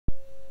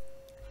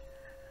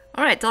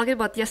Alright, talking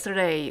about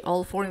yesterday,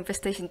 all four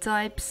infestation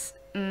types.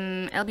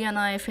 LB and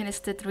I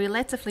finished it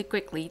relatively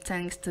quickly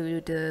thanks to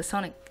the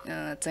Sonic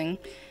thing.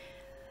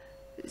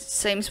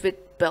 Same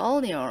with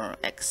Balnear,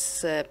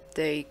 except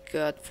they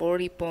got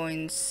 40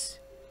 points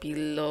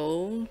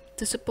below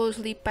the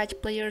supposedly patch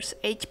player's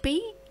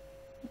HP,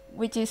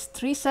 which is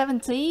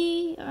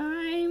 370.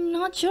 I'm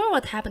not sure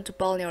what happened to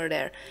Balnear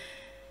there,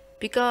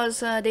 because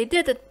they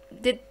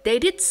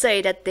did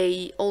say that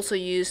they also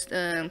used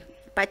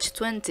patch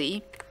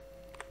 20,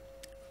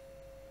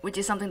 which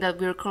is something that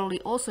we're currently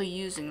also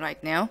using right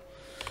now.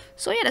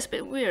 So yeah, that's a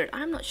bit weird.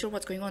 I'm not sure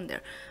what's going on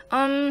there.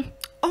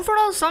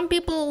 Overall, some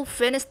people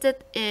finished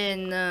it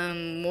in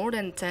more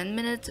than 10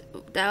 minutes.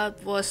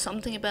 That was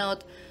something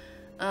about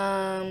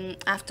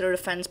after the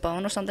fan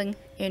spawn or something,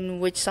 in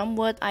which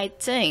somewhat I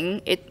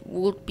think it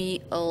would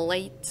be a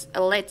late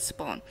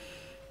spawn.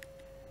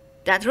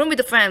 That room with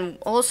the fan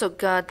also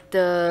got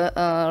the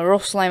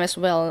rock slime as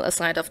well,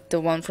 aside of the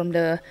one from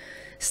the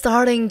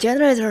starting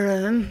generator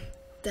room.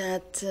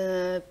 That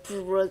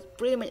was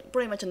pretty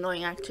much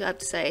annoying, actually, I have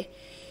to say.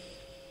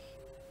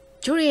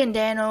 Jury and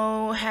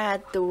Dano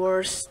had the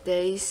worst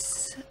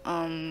days,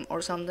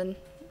 or something.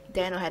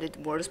 Dano had it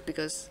worse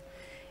because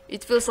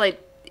it feels like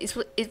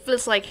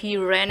he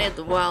ran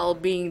it while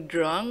being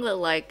drunk.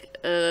 Like,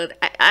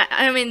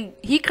 I mean,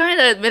 he kind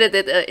of admitted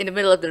it in the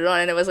middle of the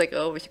run, and I was like,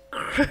 oh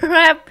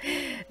crap,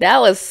 that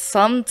was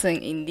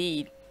something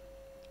indeed.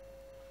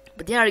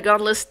 But yeah,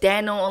 regardless,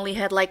 Dano only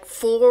had like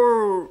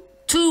 4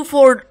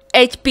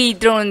 HP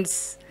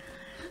drones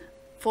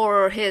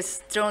for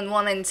his drone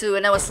 1 and 2,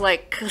 and I was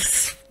like,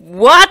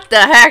 what the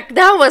heck?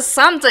 That was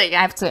something,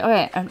 I have to say.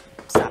 Okay,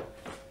 so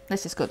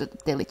let's just go to the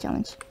daily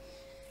challenge.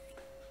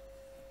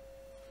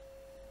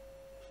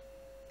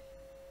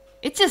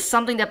 It's just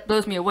something that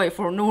blows me away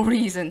for no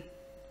reason.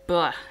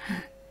 But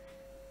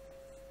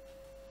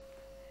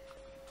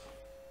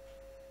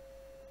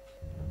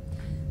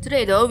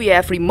today though, we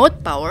have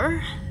remote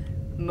power,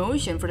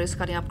 motion for the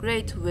scouting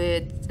upgrade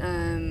with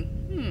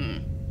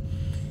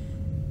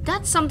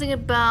that's something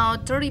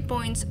about 30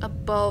 points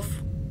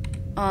above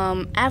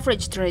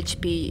average 3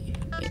 HP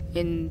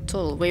in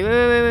total.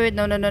 Wait,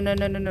 no,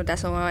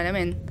 that's not what I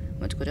mean. I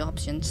want to go to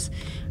options.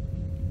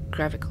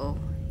 Graphical,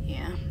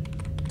 yeah,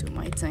 do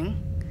my thing.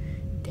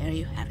 There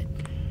you have it.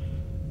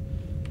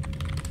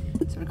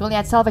 So we're currently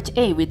at salvage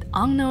A with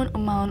unknown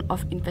amount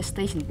of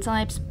infestation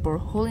types per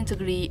hull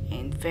integrity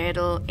and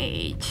fatal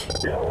age.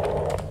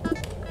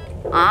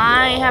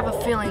 I have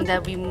a feeling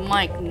that we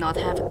might not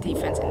have a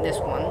defense in this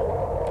one.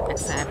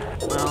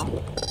 Except,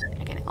 well,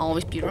 I can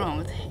always be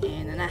wrong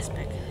in an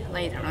aspect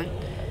later on.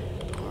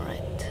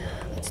 Alright,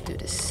 let's do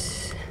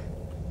this.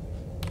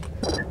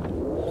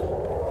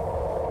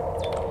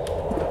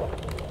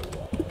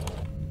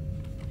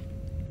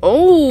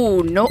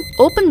 Oh, no,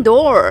 open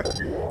door.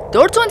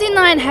 Door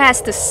 29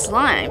 has the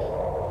slime.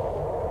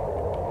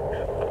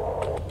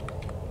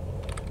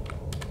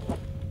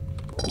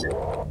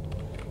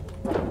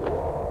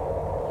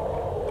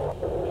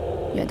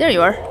 Yeah, there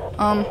you are.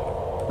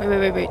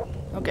 Wait.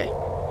 Okay.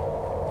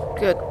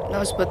 Good. I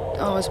was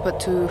about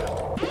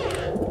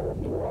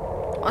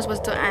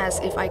to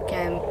ask if I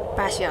can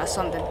pass you or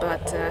something,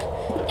 but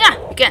yeah,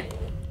 you can.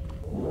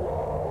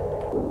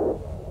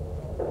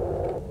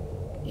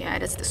 Yeah,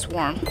 that's the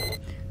swarm.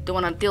 Don't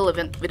wanna deal with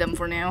them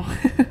for now.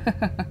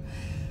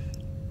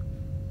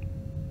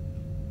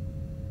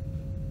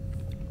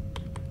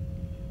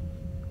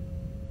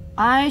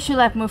 I should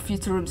have moved you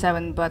to room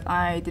 7, but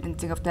I didn't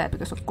think of that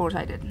because of course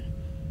I didn't.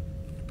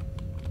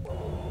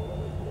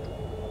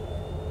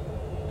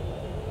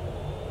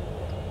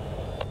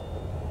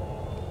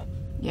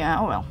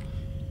 Yeah, oh well.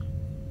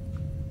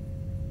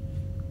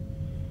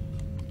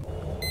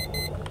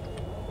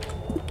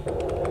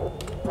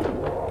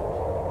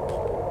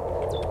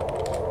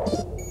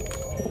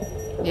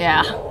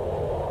 Yeah.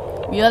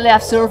 We only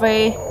have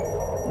survey,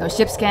 no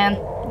ship scan,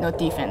 no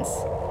defense.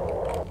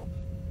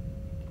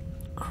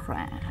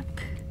 Crap.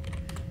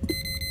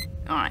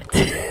 Alright.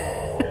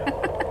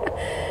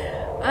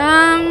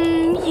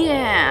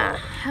 Yeah.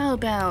 How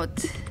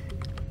about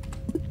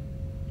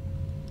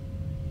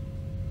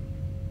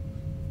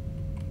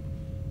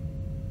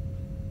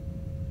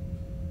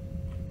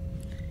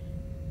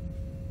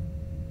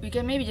we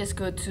can maybe just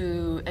go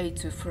to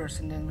A2 first,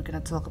 and then we're gonna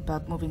talk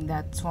about moving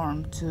that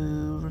swarm to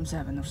room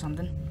 7 or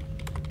something.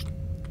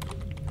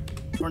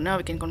 For now,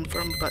 we can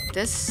confirm about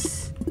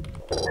this.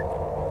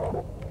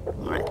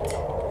 Alright.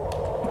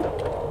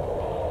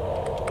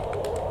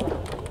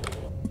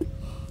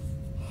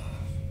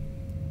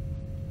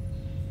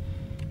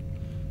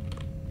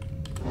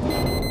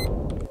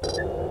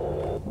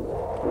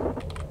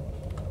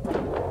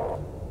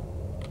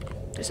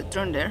 There's a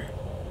drone there.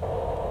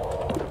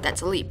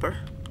 That's a leaper.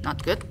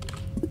 Not good.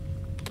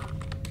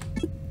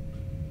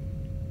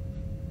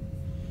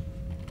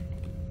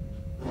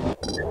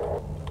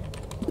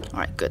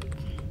 Alright, good.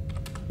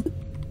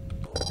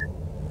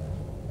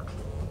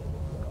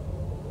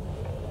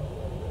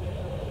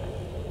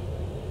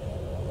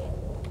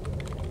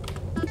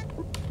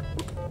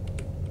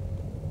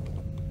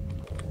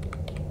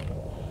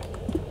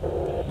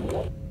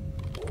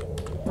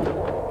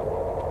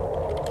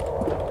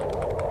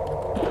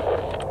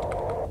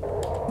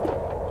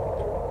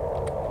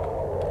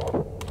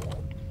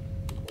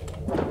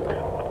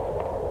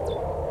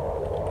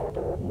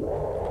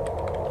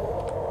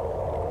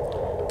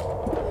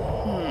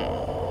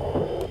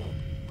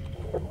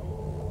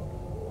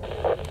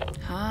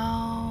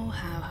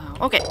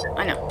 Okay,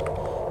 I know.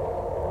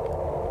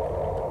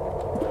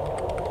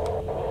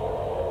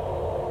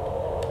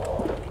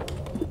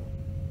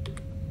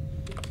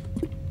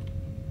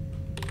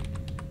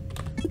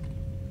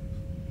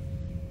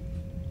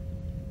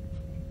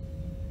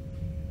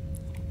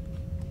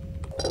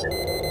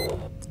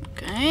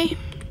 Okay.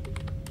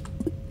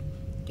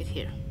 Get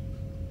here.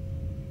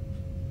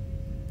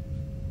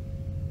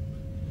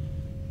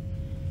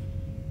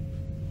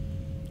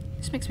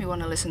 This makes me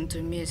want to listen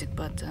to music,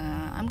 but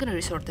I'm gonna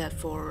resort that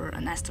for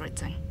an asteroid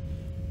thing.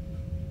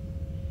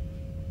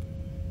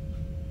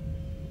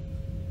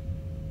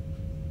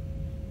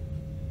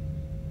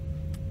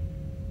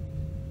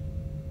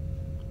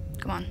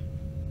 Come on.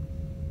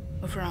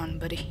 Move around,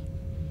 buddy.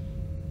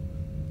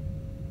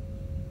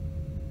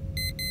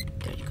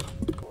 There you go.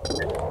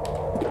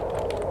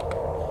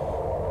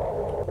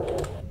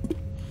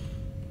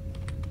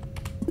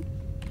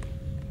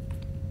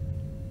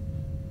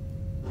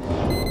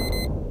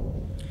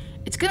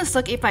 It's gonna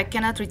suck if I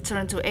cannot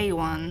return to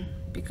A1,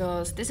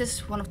 because this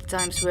is one of the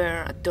times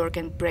where a door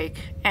can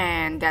break,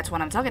 and that's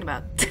what I'm talking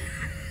about.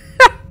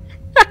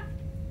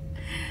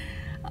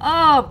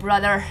 Oh,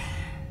 brother.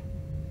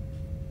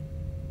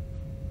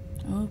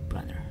 Oh,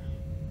 brother.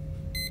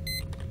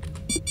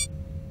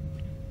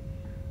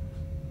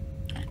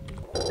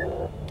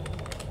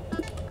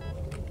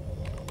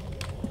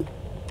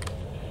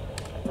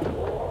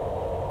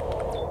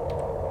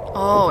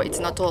 Oh, it's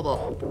not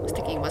towable. I was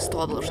thinking it was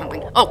towable or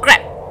something. Oh, crap!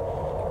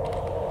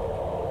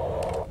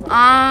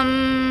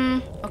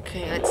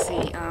 Okay, let's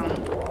see,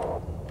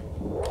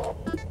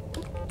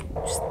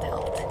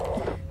 stealth.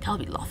 That'll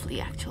be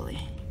lovely, actually.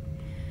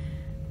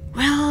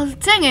 Well, the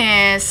thing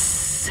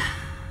is,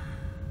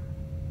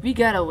 we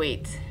gotta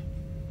wait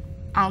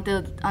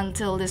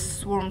until this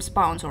swarm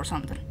spawns or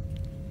something.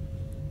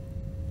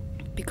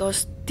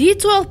 Because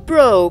D12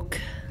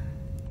 broke,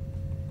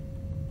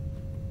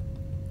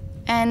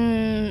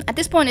 and at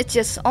this point it's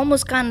just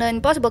almost kinda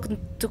impossible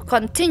to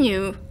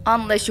continue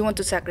unless you want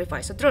to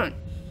sacrifice a drone.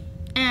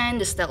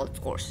 And the stealth, of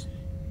course.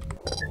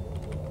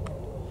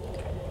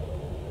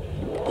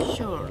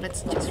 Sure,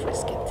 let's just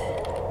risk it.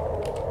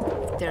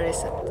 If there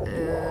is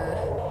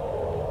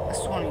a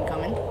swarm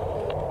incoming,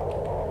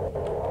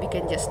 we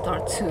can just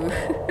start to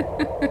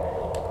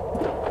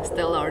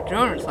steal our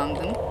drone or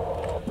something.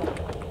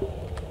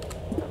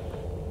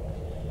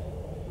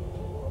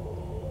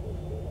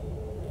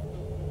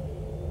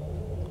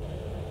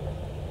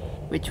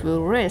 Which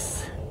will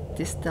risk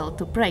this stealth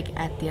to break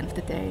at the end of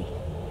the day.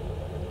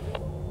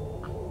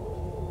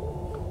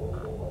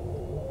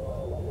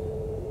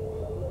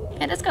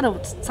 Yeah, that's kind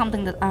of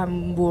something that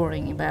I'm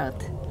worrying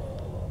about.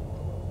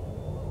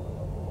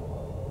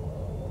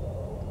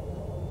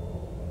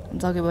 I'm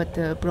talking about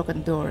the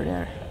broken door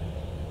there.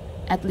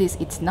 At least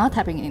it's not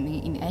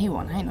happening in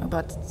A1, I know,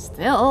 but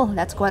still,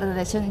 that's quite an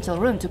essential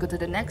room to go to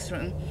the next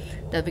room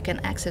that we can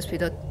access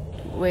without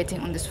waiting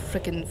on this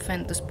freaking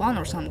vent to spawn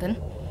or something.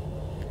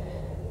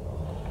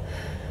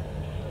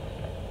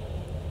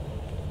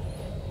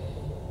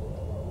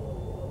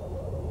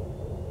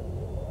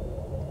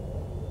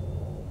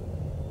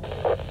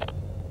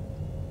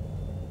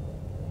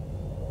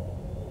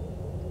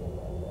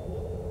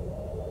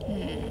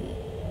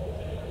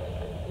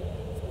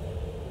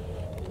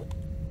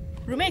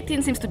 Room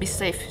 18 seems to be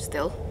safe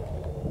still.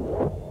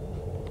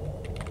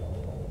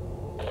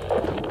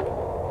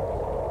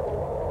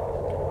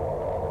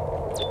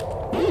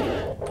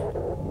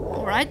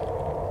 Alright.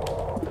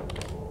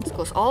 This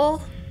goes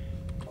all.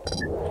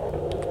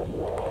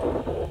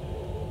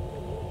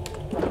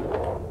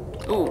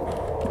 Ooh,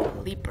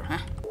 leaper, huh?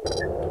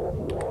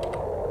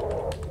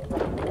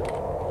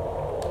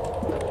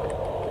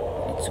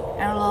 Need some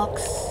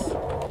airlocks.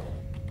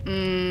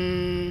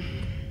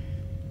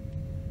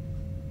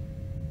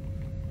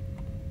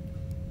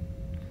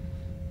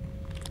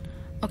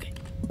 Okay.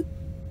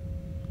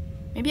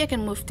 Maybe I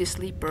can move this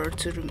sleeper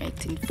to room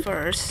 18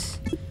 first.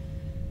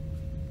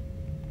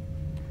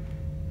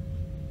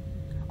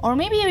 Or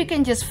maybe we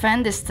can just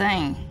fan this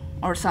thing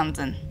or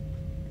something.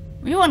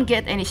 We won't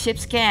get any ship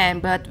scan,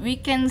 but we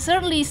can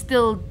certainly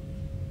still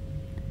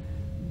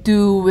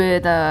do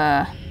with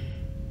a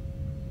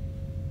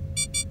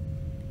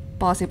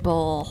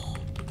possible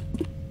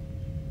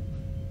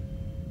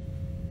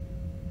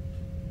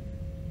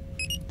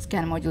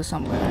scan module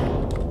somewhere.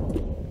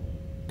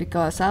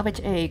 Because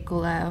Salvage A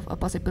could have a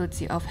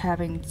possibility of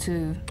having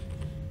 2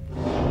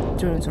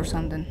 drones or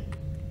something.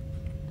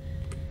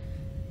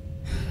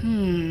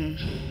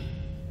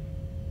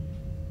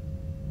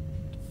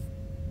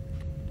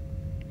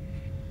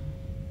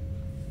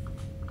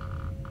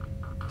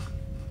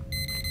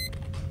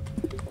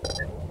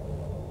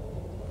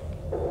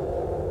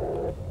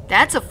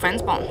 That's a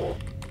fence bomb.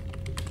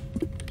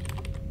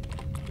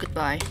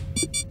 Goodbye.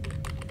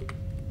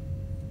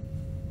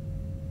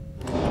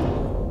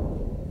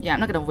 Yeah, I'm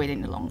not gonna wait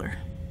any longer.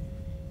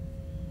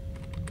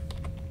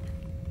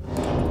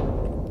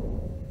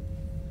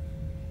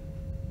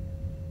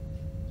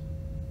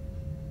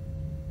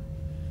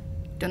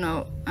 Don't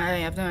know. I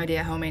have no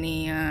idea how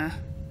many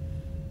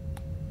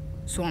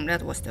swarm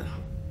that was though.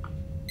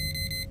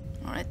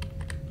 Alright.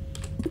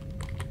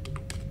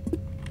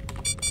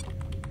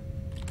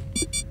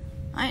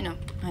 I know.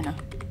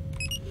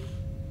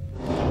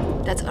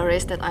 That's a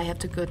race that I have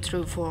to go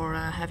through for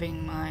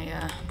having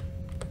my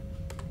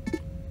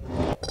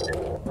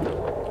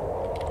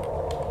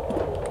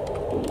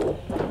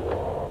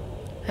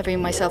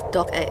having myself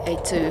dock at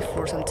A2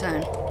 for some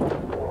time.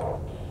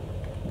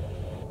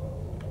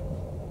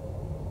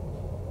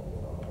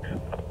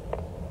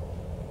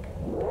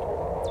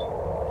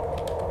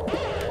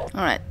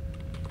 Alright.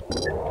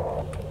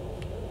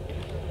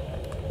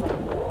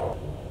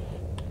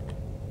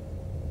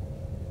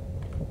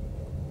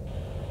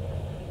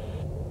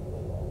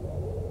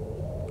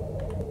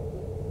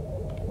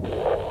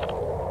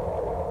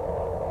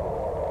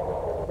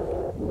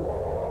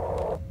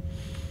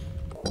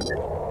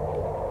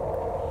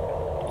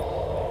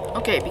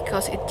 Okay,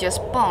 because it just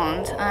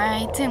spawned,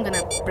 I think I'm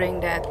gonna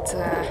bring that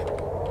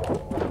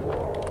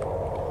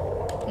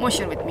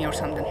motion with me or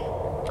something.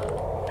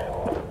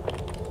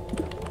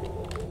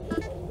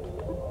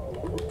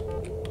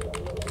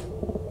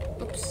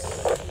 Oops.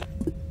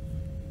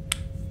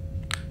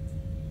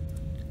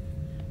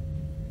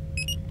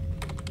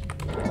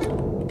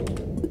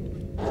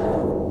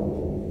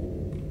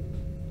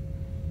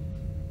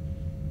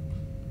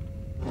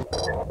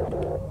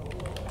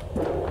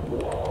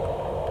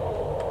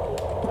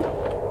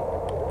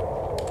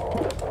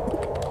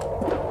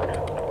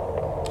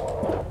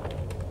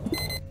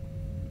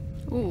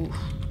 Ooh.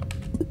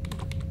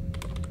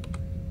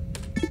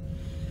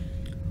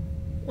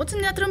 What's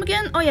in that room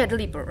again? Oh yeah, the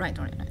leaper. Right.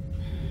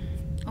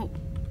 Oh,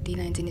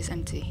 D19 is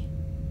empty.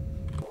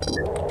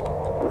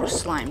 Or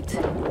slimed.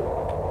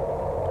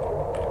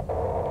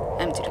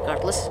 Empty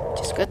regardless,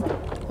 which is good.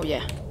 Oh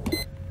yeah.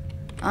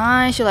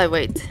 Shall I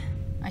wait?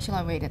 Shall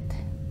I wait it?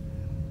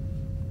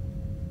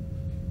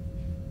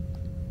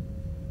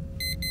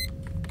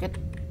 Good.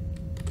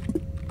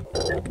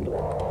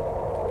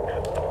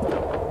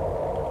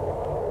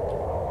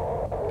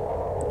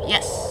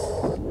 Yes.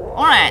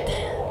 Alright.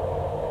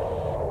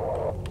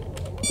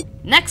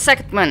 Next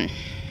segment.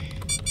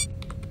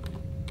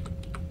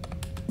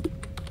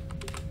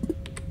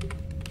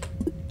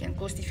 Can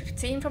close the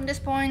 15 from this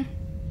point.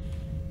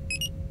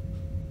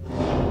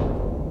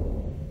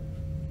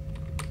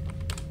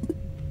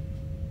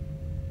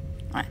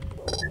 Alright.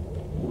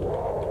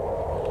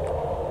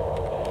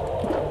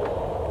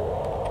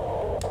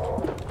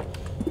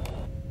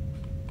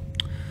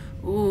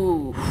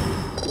 Ooh.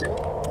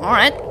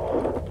 Alright.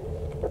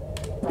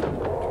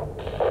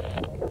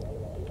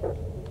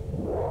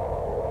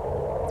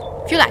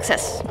 Fuel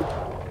access.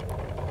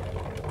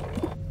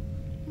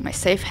 My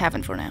safe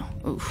haven for now.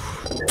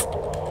 Oof.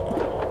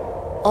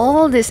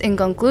 All this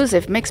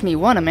inconclusive makes me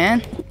wanna,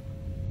 man.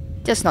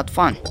 Just not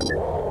fun.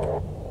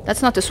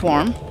 That's not the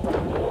swarm.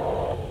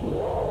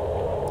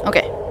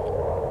 Okay.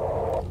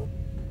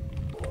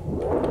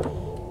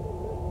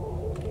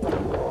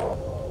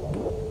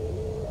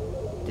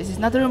 This is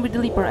another room with the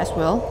leaper as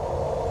well.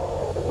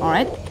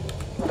 Alright.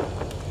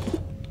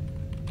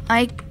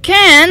 I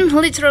can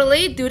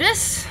literally do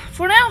this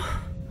for now.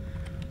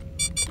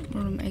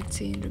 Room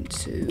 18, room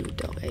 2,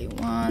 dock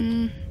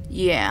A1.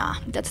 Yeah,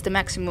 that's the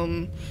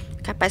maximum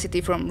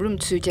capacity from room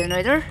 2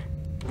 generator.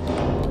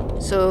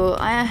 So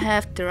I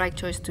have the right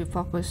choice to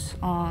focus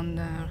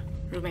on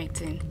room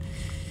 18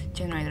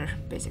 generator,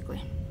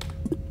 basically.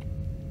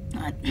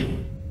 Alright.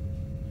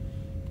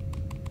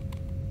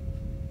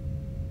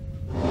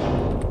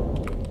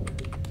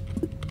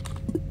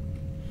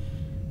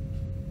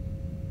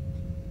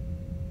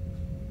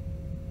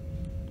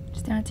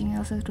 Is there anything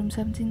else at room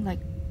 17? Like,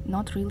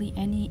 not really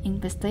any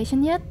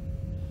infestation yet?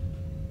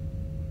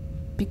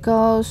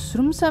 Because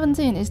room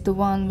 17 is the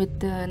one with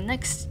the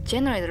next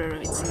generator,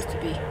 it seems to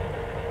be.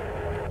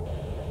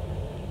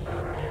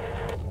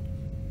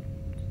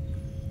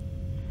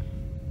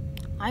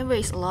 I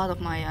waste a lot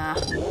of my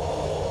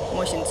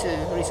motion too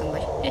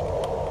recently.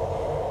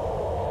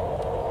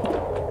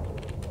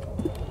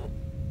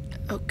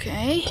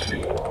 Okay.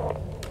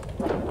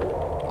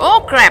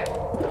 Oh crap!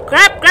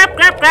 Crap!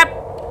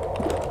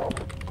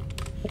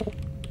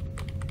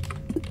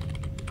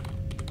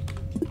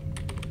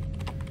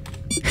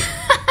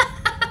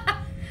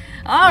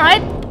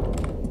 Alright.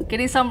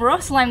 Getting some raw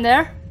slime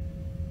there.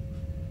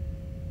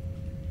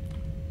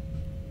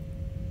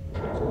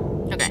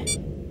 Okay.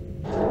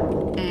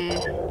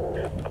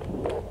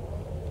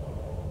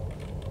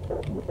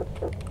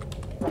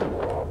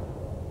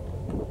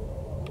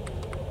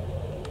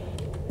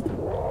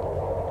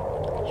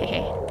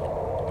 Hehe.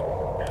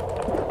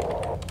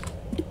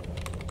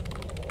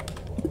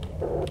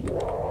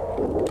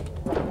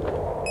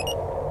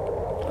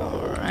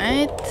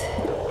 Alright.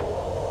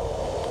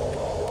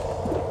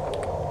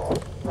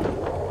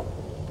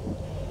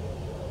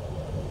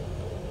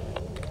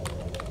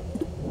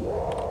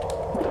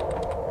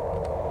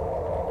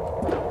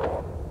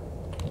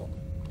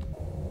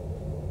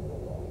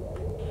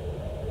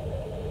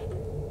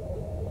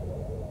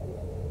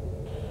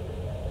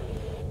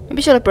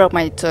 Maybe should have broke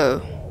my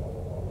toe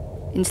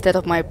instead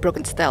of my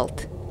broken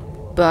stealth.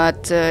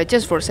 but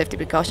just for safety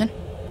precaution,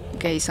 in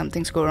case some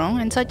things go wrong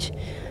and such.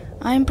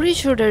 I'm pretty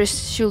sure there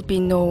should be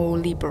no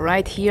leaper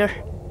right here.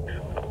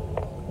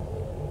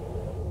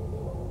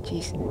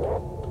 Jeez.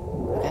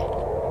 Okay.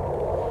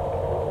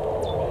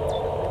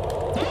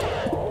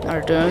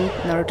 Another turn,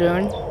 another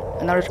turn,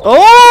 another.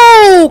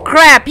 Oh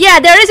crap! Yeah,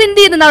 there is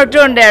indeed another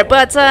turn there,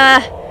 but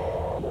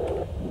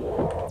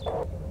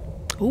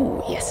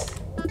ooh, yes.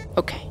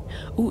 Okay.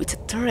 Ooh, it's a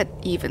turret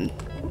even.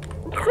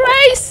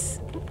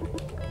 Christ!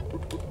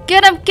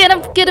 Get him! Get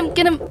him! Get him!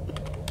 Get him!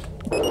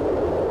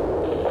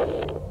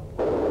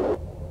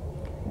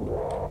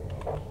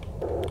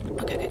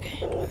 Okay, okay,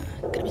 okay.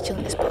 Gonna be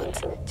chilling this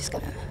spot. Just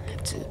gonna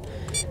have to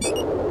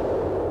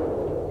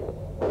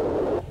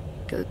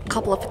get a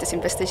couple of this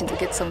infestation to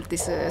get some of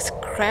these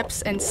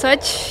scraps and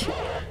such.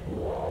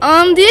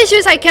 The issue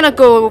is I cannot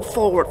go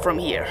forward from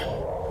here.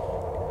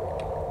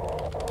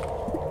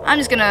 I'm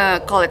just gonna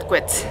call it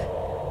quits.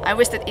 I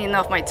wasted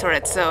enough my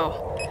turret,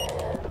 so...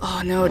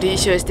 Oh no, the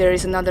issue is there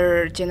is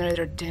another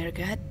generator there.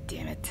 God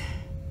damn it.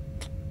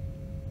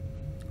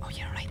 Oh,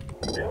 you're right.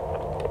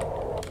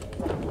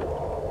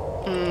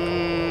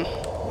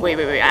 Wait.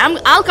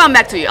 I'll come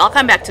back to you. I'll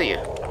come back to you.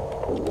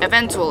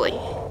 Eventually.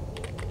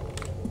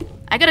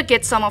 I gotta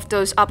get some of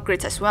those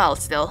upgrades as well,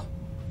 still.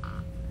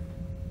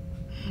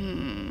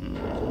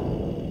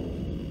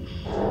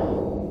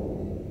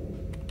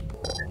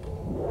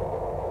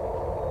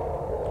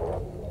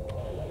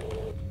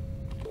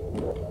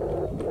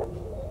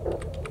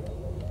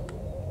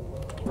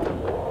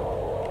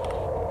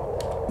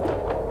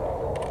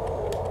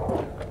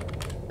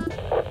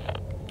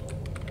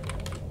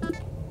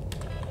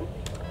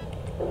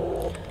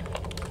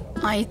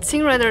 I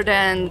think rather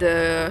than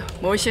the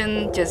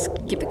motion, just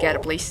keep the gather,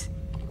 please.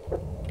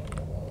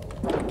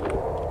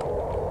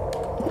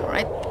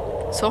 Alright.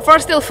 So far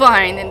still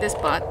fine in this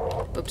spot.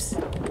 Oops.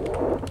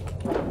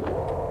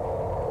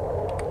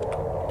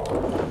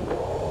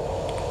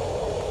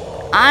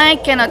 I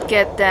cannot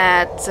get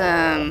that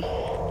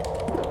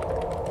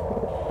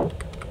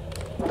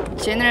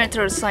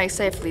generator site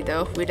safely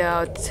though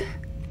without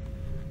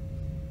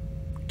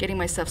getting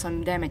myself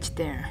some damage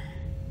there.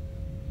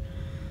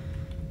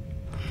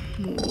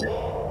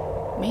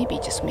 Maybe,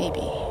 just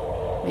maybe.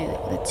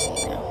 Let's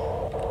see now.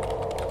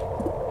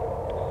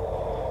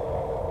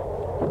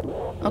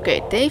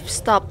 Okay, they've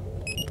stopped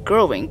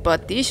growing,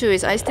 but the issue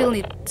is I still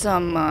need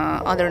some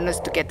otherness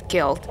to get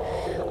killed.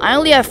 I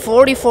only have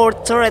 44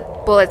 turret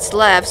bullets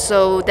left,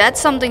 so that's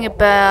something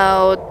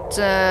about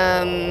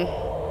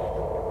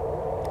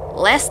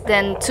less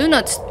than 2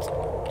 nuts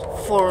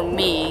for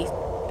me.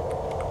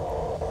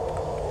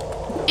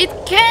 It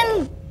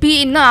can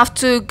be enough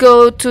to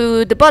go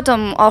to the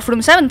bottom of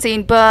room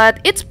 17, but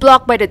it's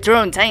blocked by the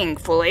drone,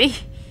 thankfully.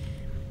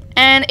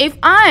 And if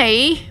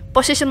I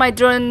position my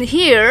drone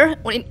here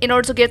in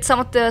order to get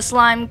some of the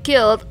slime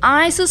killed,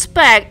 I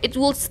suspect it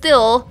will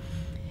still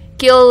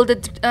kill the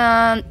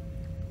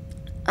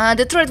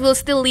turret will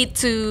still lead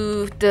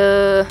to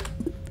the,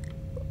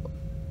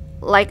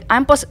 like,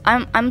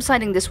 I'm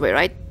sighting this way,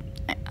 right?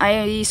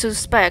 I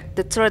suspect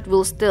the turret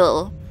will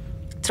still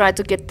try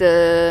to get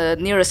the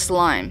nearest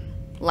slime,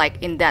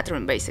 like in that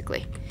room,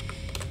 basically.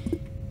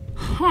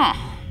 Huh.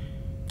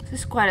 This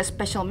is quite a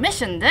special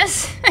mission,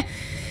 this.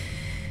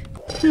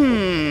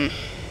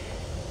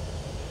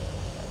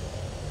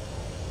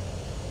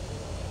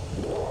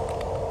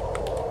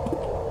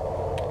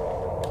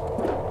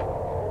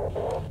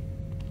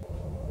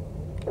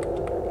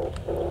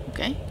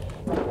 Okay.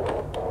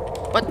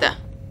 What the?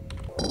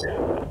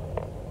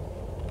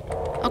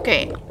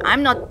 Okay,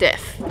 I'm not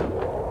deaf.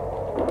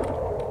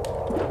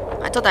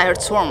 I thought I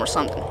heard swarm or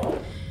something.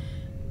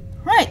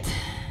 Right.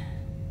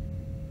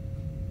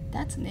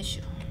 That's an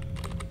issue.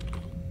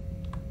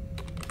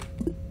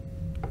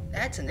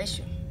 That's an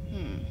issue.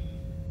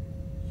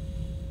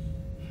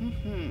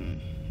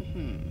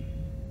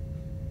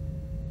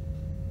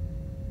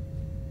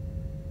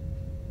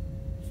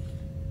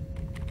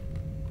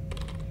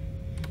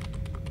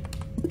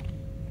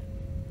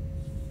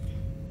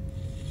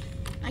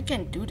 I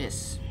can't do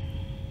this.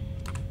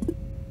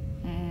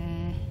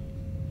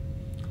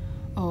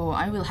 Oh,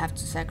 I will have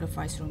to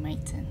sacrifice room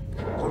 18.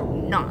 Or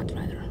not,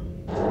 rather.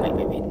 Wait.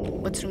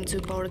 What's room 2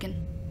 power again?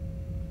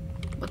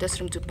 What does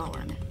room 2 power,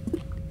 I mean?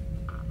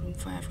 Room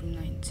 5, room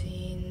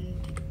 19,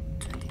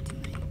 20 to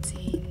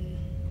 19,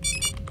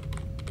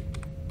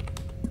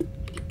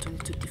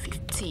 22 to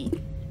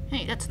 15.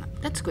 Hey,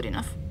 that's good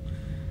enough.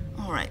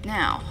 Alright,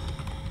 now.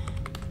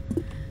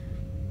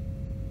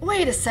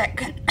 Wait a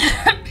second.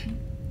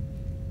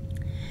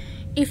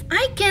 If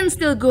I can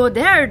still go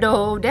there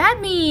though,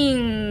 that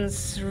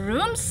means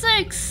room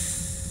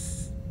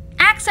 6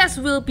 access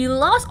will be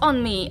lost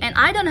on me and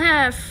I don't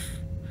have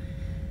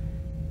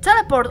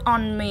teleport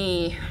on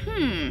me.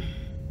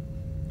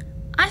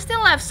 I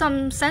still have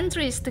some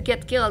sentries to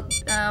get killed,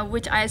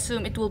 which I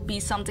assume it will be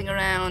something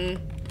around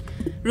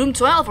room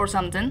 12 or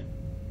something.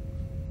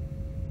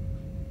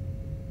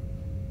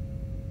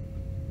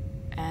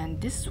 And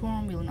this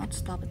swarm will not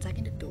stop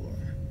attacking the door.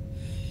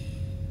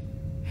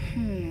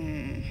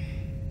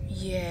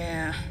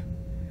 Yeah,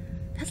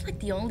 that's like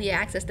the only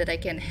access that I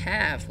can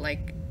have.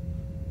 Like,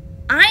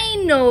 I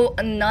know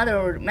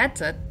another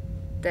method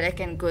that I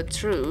can go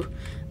through.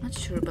 I'm not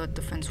sure about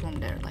the fence room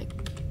there. Like,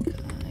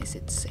 is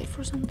it safe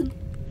or something?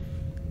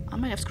 I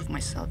might have screwed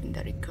myself in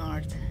that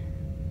regard.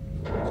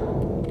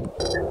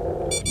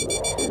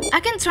 I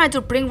can try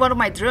to bring one of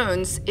my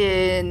drones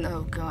in.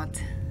 Oh god.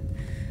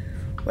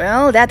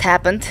 Well, that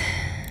happened.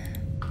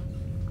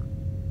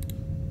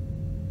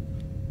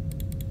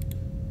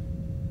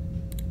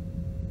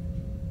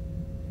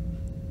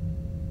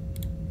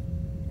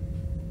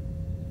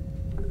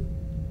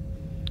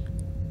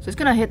 So it's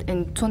gonna hit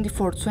in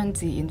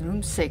 2420 in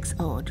room 6.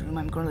 Oh, the room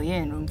I'm currently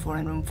in, room 4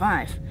 and room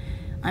 5.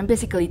 I'm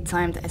basically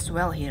timed as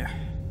well here.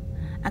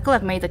 I could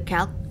have made a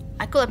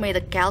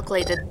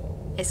calculated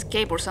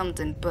escape or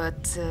something,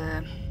 but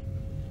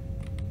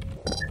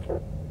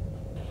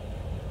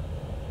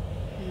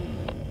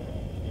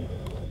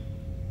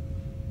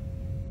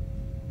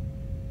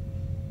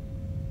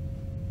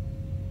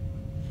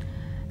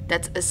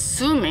that's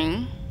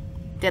assuming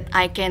that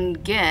I can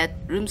get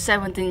room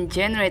 17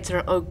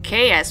 generator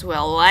okay as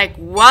well. Like,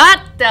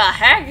 what the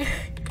heck?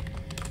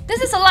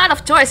 This is a lot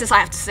of choices, I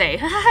have to say.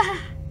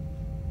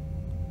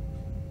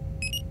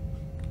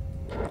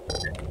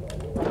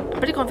 I'm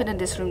pretty confident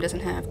this room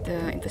doesn't have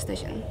the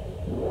infestation.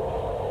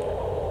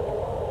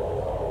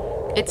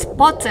 It's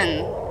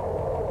potent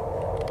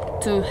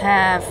to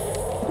have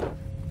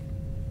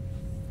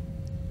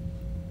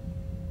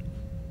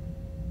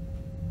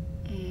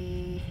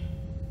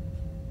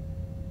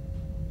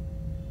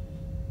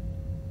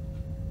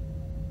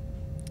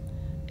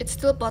it's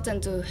still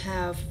potent to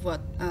have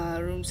what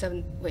room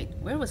 7. Wait,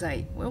 where was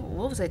I? What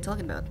was I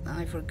talking about?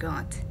 I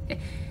forgot.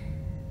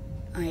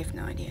 I have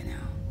no idea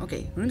now.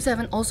 Okay, room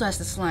 7 also has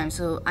the slime,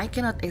 so I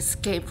cannot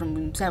escape from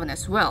room 7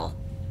 as well.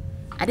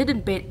 I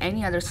didn't bait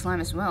any other slime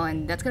as well,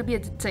 and that's gonna be a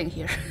thing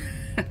here.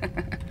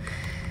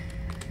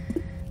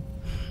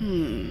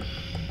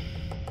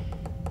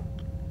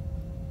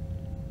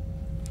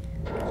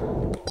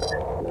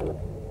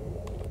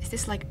 Is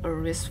this like a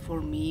risk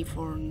for me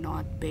for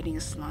not baiting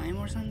a slime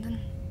or something?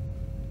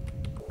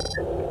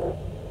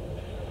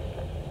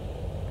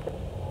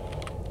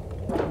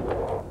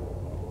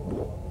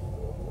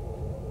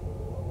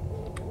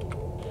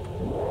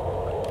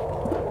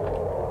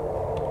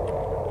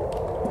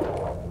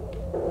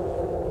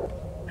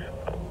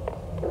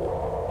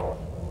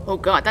 Oh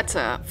god, that's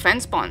a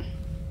fence spawn.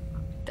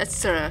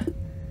 That's the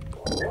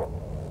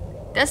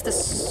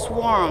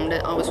swarm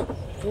that I was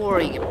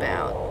worrying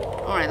about.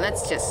 Alright,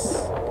 let's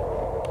just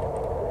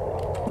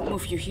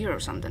move you here or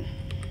something.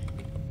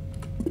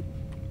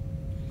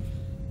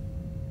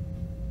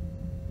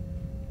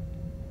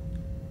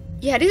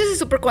 Yeah, this is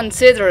super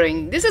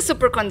considering.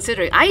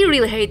 I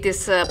really hate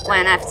this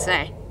plan, I have to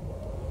say.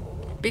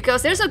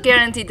 Because there's no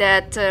guarantee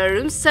that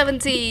room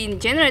 17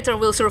 generator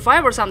will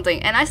survive or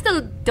something. And I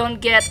still don't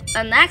get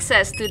an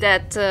access to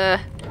that...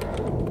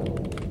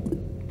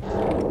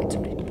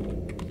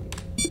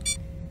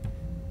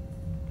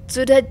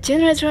 to that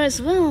generator as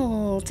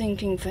well.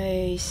 Thinking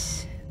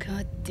face.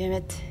 God damn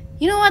it.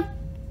 You know what?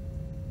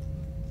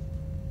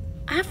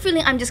 I have a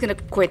feeling I'm just gonna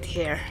quit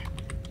here.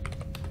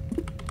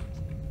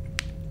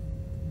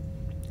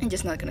 I'm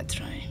just not gonna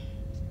try.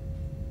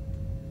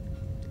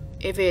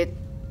 If it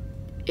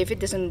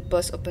doesn't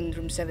bust open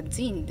room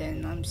 17,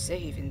 then I'm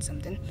safe in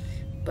something.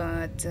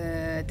 But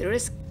the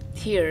risk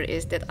here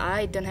is that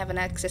I don't have an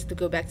access to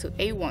go back to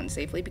A1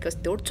 safely because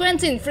door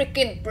 20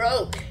 freaking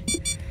broke.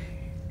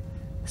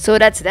 So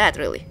that's that,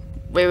 really.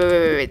 Wait.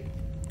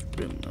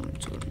 Room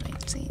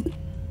 19.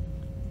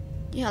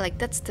 Yeah, like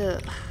that's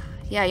the.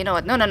 Yeah, you know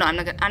what? No. I'm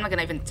not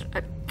gonna even.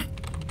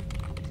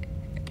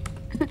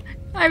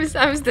 I'm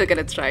still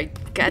gonna try.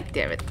 God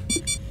damn it.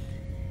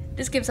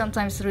 This game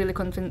sometimes really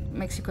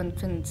makes you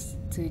convinced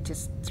to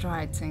just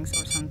try things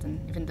or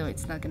something, even though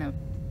it's not gonna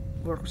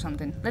work or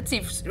something. Let's see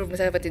if room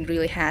 17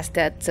 really has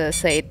that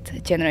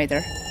said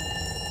generator.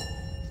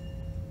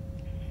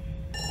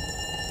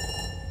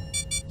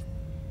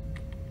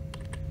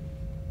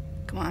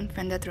 Come on,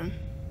 find that room.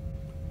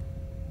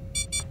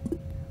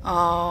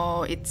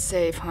 Oh, it's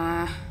safe,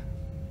 huh?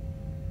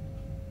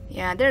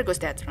 Yeah, there goes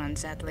that run,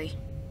 sadly.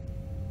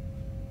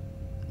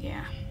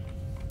 Yeah.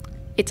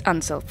 It's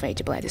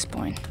unsalvageable at this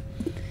point.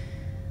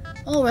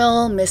 Oh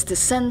well, missed the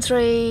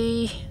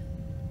sentry.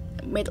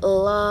 Made a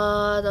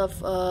lot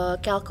of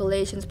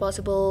calculations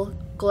possible.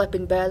 Could have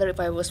been better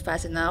if I was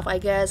fast enough, I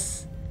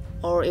guess.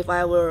 Or if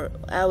I were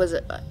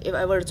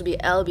to be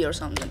LB or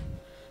something.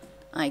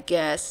 I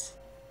guess.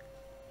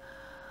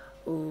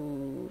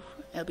 Ooh,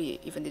 LB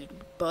even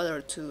didn't bother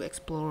to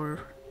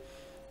explore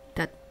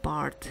that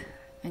part,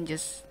 and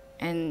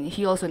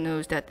he also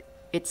knows that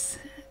it's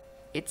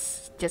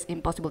just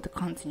impossible to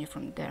continue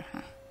from there,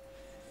 huh?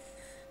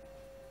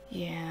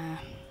 Yeah.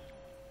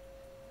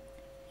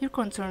 Your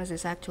concerns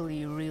is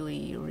actually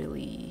really,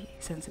 really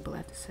sensible, I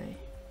have to say.